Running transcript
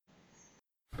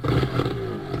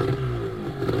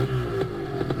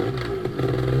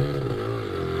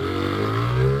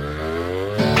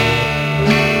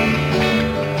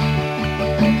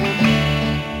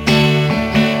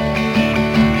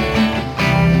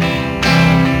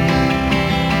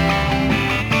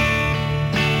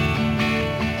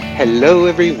Hello,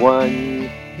 everyone.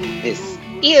 This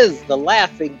is the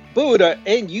Laughing Buddha,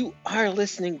 and you are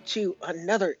listening to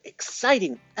another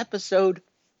exciting episode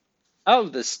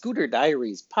of the Scooter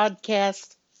Diaries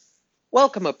podcast.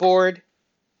 Welcome aboard.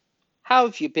 How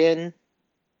have you been?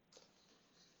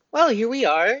 Well, here we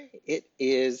are. It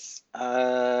is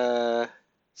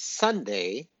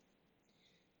Sunday,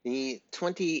 the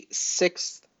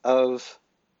 26th of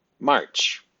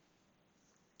March,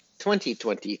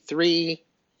 2023,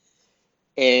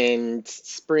 and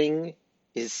spring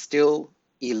is still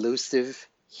elusive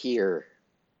here.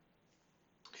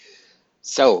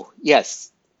 So,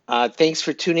 yes, thanks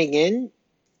for tuning in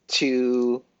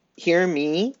to hear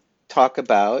me talk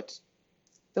about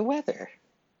the weather.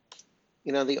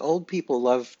 You know, the old people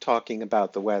love talking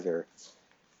about the weather,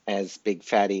 as Big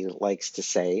Fatty likes to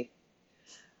say.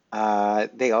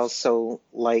 They also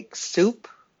like soup,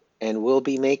 and we'll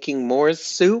be making more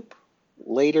soup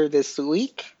later this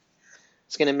week.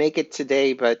 It's going to make it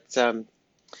today, but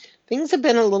things have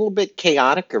been a little bit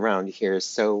chaotic around here,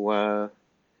 so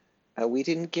we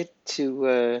didn't get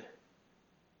to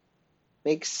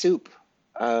make soup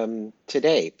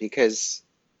today because,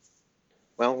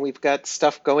 well, we've got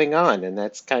stuff going on, and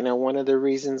that's kind of one of the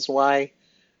reasons why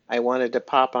I wanted to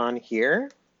pop on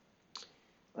here,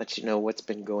 let you know what's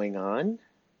been going on.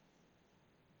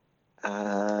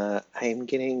 I'm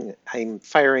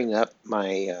firing up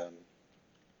my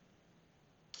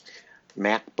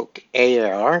MacBook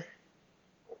Air,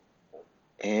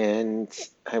 and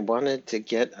I wanted to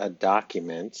get a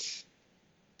document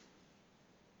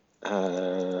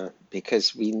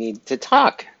because we need to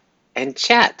talk and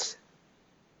chat.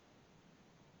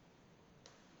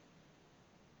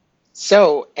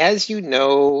 So, as you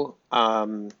know,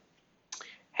 Hagrid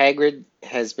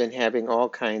has been having all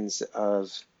kinds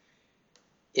of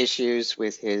issues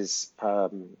with his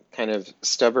kind of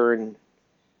stubborn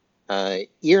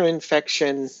ear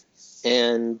infection.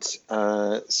 And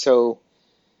so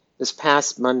this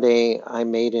past Monday, I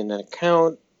made an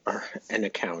account, or an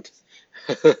account.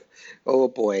 Oh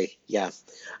boy, yeah.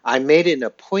 I made an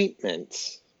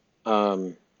appointment,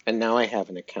 and now I have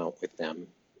an account with them.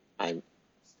 I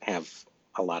have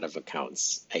a lot of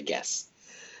accounts, I guess.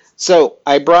 So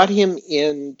I brought him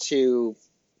in to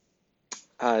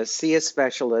see a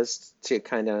specialist to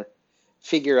kind of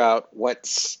figure out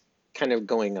what's kind of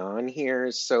going on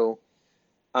here. So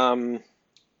um,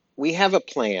 we have a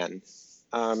plan.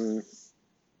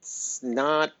 It's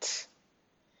not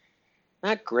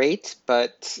great,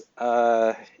 but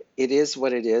it is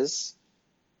what it is.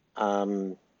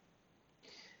 Um,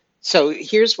 so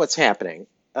here's what's happening.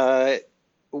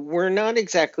 We're not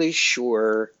exactly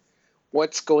sure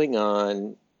what's going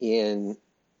on in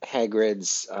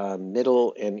Hagrid's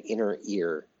middle and inner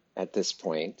ear at this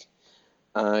point.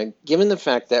 Given the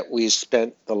fact that we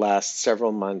spent the last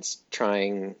several months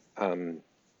trying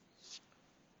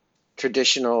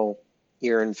traditional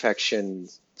ear infection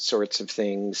sorts of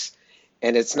things,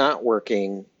 and it's not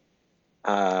working,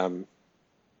 um,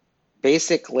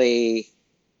 basically,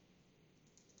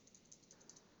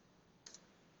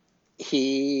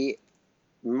 he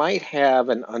might have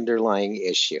an underlying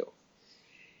issue.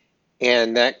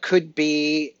 And that could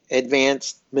be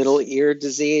advanced middle ear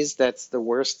disease. That's the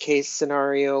worst case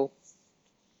scenario.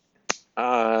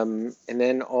 And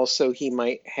then also, he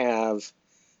might have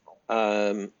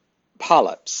um,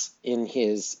 polyps in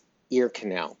his ear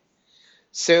canal.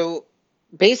 So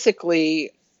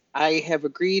basically, I have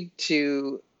agreed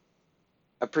to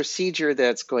a procedure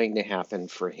that's going to happen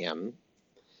for him.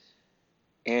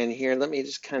 And here, let me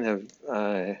just kind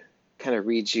of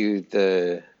read you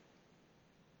the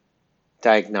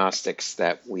diagnostics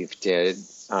that we've did.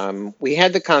 We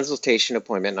had the consultation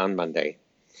appointment on Monday,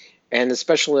 and the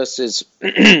specialist is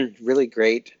really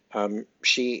great.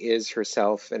 She is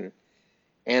herself an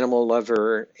animal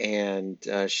lover, and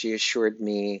she assured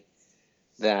me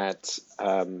that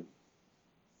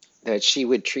that she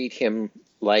would treat him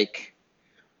like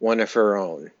one of her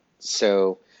own.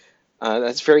 So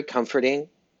that's very comforting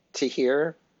to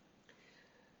hear.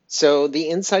 So the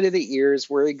inside of the ears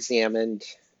were examined,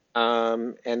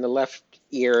 and the left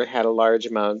ear had a large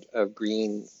amount of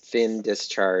green thin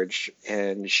discharge,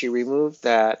 and she removed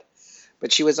that,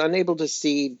 but she was unable to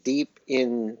see deep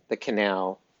in the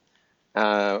canal,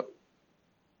 uh,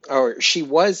 or she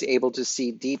was able to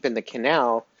see deep in the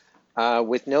canal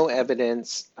with no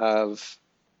evidence of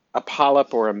a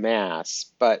polyp or a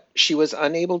mass, but she was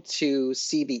unable to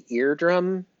see the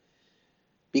eardrum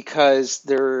because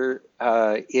there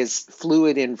is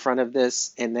fluid in front of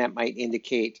this, and that might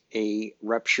indicate a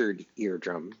ruptured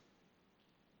eardrum.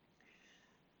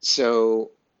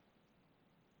 So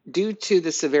Due to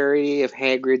the severity of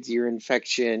Hagrid's ear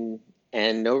infection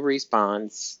and no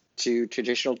response to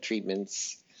traditional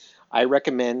treatments, I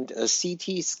recommend a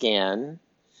CT scan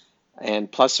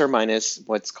and plus or minus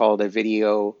what's called a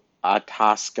video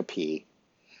otoscopy.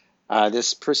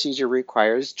 This procedure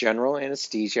requires general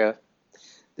anesthesia.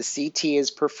 The CT is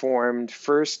performed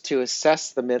first to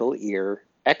assess the middle ear,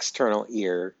 external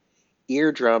ear,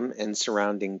 eardrum, and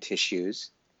surrounding tissues.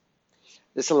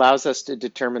 This allows us to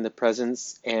determine the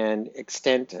presence and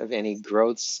extent of any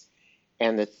growths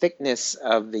and the thickness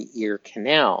of the ear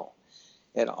canal.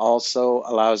 It also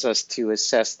allows us to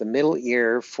assess the middle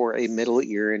ear for a middle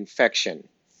ear infection.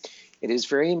 It is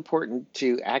very important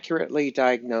to accurately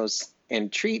diagnose and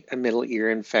treat a middle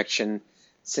ear infection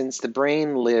since the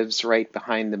brain lives right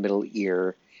behind the middle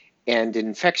ear, and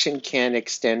infection can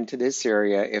extend to this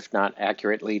area if not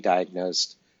accurately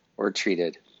diagnosed or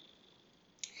treated.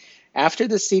 After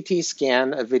the CT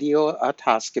scan, a video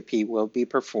otoscopy will be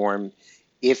performed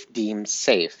if deemed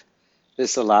safe.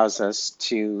 This allows us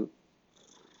to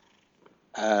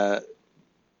uh,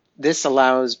 this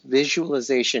allows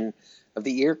visualization of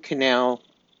the ear canal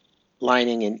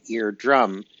lining and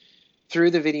eardrum.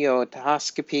 Through the video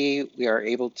otoscopy, we are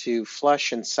able to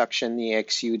flush and suction the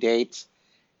exudate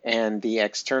and the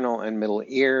external and middle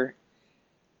ear,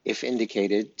 if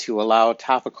indicated, to allow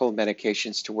topical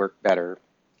medications to work better.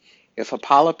 If a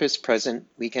polyp is present,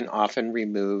 we can often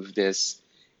remove this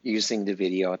using the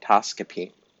video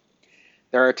otoscopy.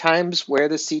 There are times where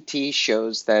the CT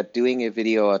shows that doing a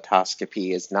video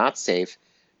otoscopy is not safe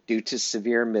due to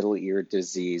severe middle ear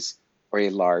disease or a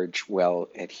large,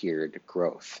 well-adhered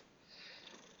growth.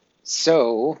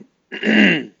 So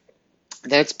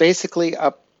that's basically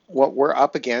what we're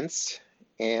up against,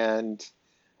 and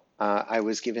I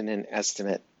was given an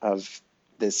estimate of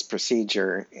this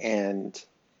procedure, and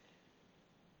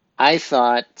I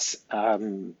thought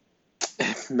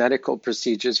medical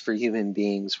procedures for human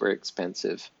beings were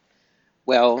expensive.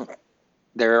 Well,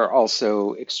 they're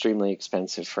also extremely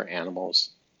expensive for animals.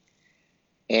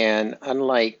 And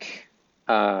unlike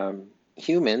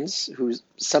humans who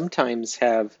sometimes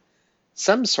have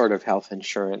some sort of health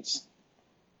insurance,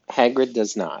 Hagrid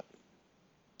does not.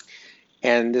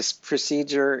 And this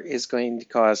procedure is going to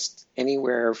cost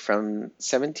anywhere from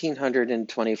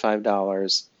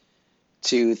 $1,725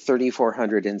 to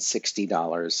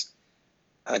 $3,460,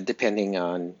 depending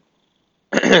on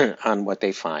on what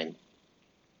they find.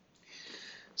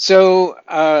 So,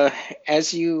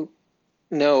 as you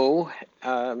know,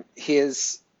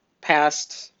 his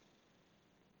past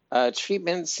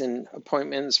treatments and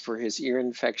appointments for his ear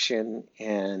infection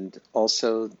and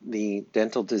also the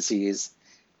dental disease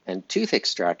and tooth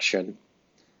extraction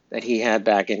that he had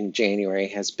back in January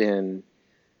has been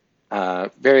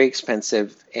very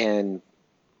expensive and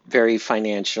very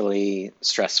financially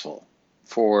stressful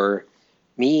for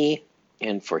me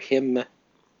and for him.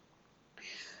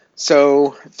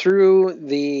 So, through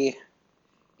the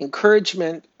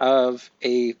encouragement of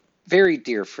a very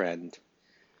dear friend,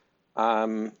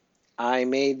 I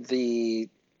made the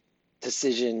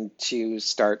decision to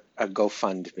start a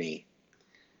GoFundMe,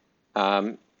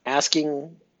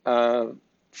 asking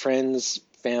friends,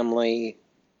 family,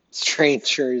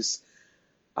 strangers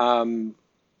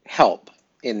help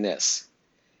in this.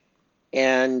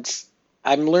 And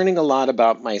I'm learning a lot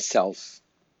about myself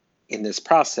in this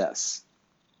process.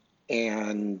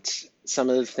 And some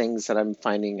of the things that I'm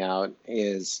finding out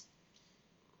is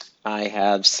I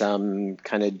have some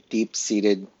kind of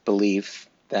deep-seated belief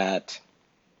that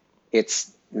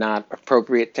it's not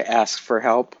appropriate to ask for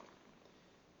help,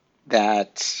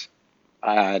 that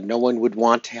no one would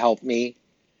want to help me,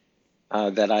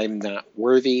 that I'm not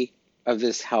worthy of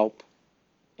this help.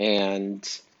 And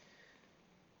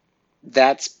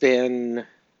that's been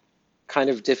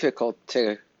kind of difficult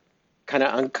to kind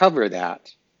of uncover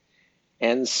that.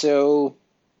 And so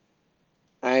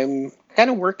I'm kind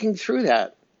of working through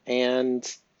that. And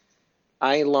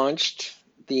I launched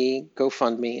the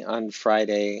GoFundMe on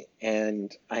Friday,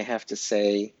 and I have to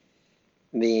say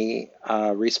the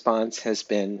response has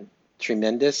been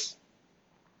tremendous.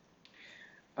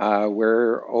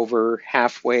 We're over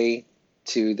halfway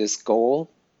to this goal,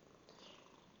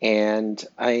 and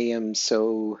I'm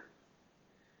sorry,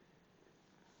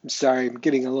 I'm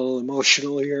getting a little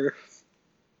emotional here.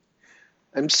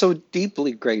 I'm so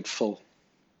deeply grateful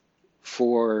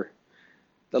for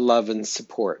the love and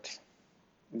support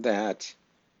that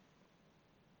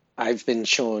I've been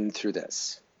shown through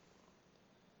this.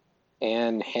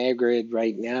 And Hagrid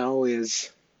right now is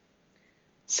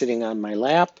sitting on my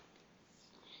lap.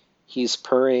 He's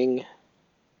purring,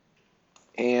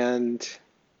 and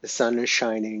the sun is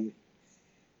shining.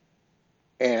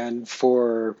 And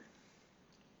for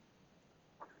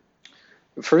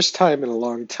the first time in a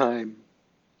long time,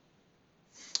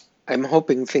 I'm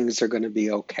hoping things are going to be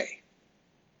okay.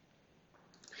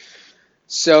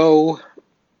 So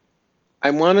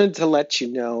I wanted to let you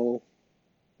know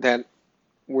that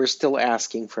we're still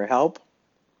asking for help.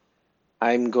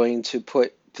 I'm going to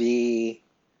put the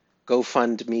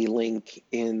GoFundMe link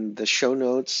in the show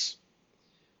notes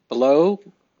below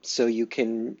so you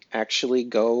can actually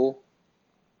go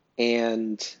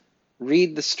and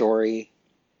read the story.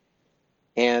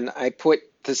 And I put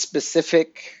the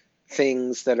specific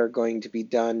things that are going to be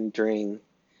done during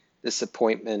this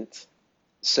appointment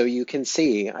so you can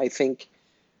see. I think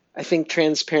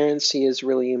transparency is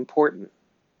really important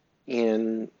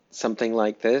in something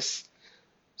like this.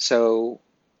 So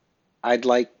I'd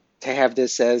like to have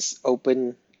this as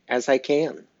open as I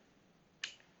can.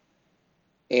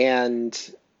 And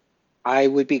I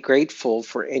would be grateful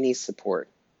for any support.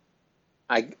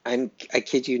 I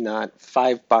kid you not,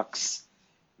 $5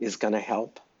 is going to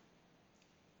help.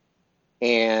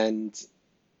 And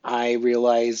I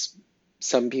realize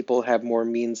some people have more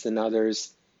means than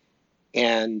others.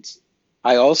 And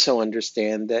I also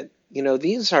understand that,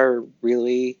 these are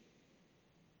really,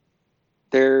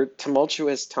 they're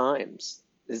tumultuous times.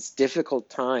 It's difficult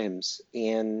times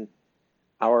in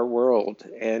our world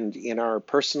and in our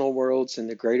personal worlds and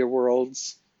the greater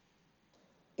worlds.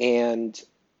 And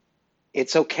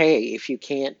it's okay if you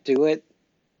can't do it.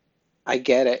 I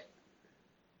get it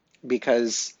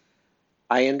because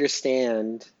I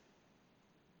understand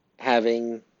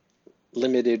having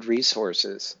limited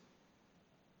resources.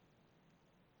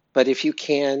 But if you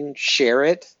can share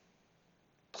it,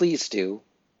 please do.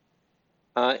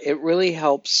 It really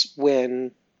helps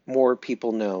when more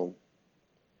people know.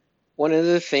 One of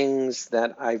the things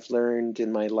that I've learned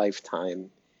in my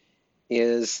lifetime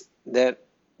is that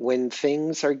when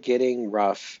things are getting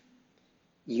rough,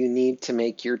 you need to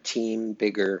make your team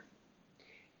bigger.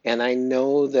 And I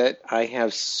know that I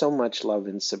have so much love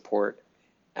and support,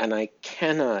 and I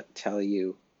cannot tell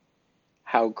you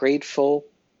how grateful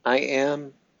I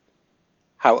am,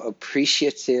 how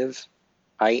appreciative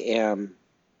I am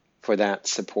for that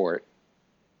support.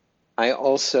 I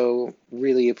also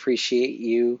really appreciate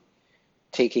you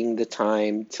taking the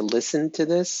time to listen to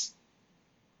this.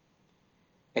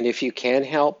 And if you can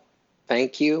help,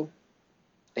 thank you.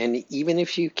 And even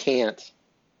if you can't,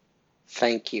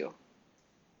 thank you.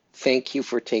 Thank you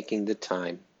for taking the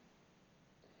time.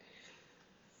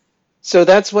 So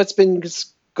that's what's been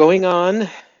going on.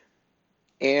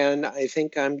 And I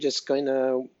think I'm just going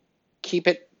to keep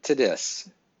it to this.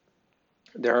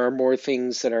 There are more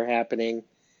things that are happening,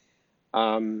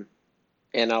 and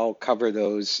I'll cover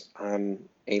those on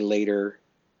a later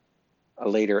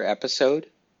episode.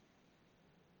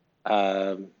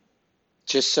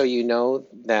 Just so you know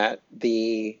that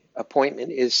the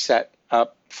appointment is set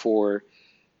up for,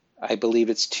 I believe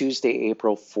it's Tuesday,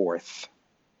 April 4th.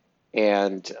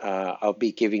 And I'll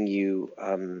be giving you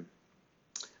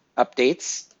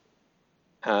updates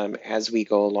as we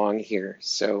go along here.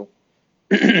 So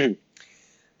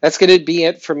that's going to be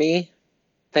it for me.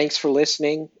 Thanks for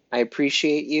listening. I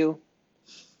appreciate you.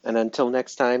 And until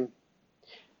next time,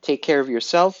 take care of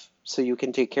yourself so you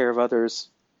can take care of others.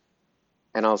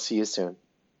 And I'll see you soon.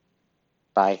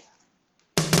 Bye.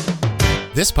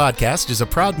 This podcast is a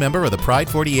proud member of the Pride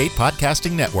 48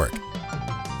 Podcasting Network.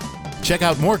 Check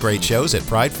out more great shows at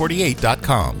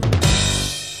pride48.com.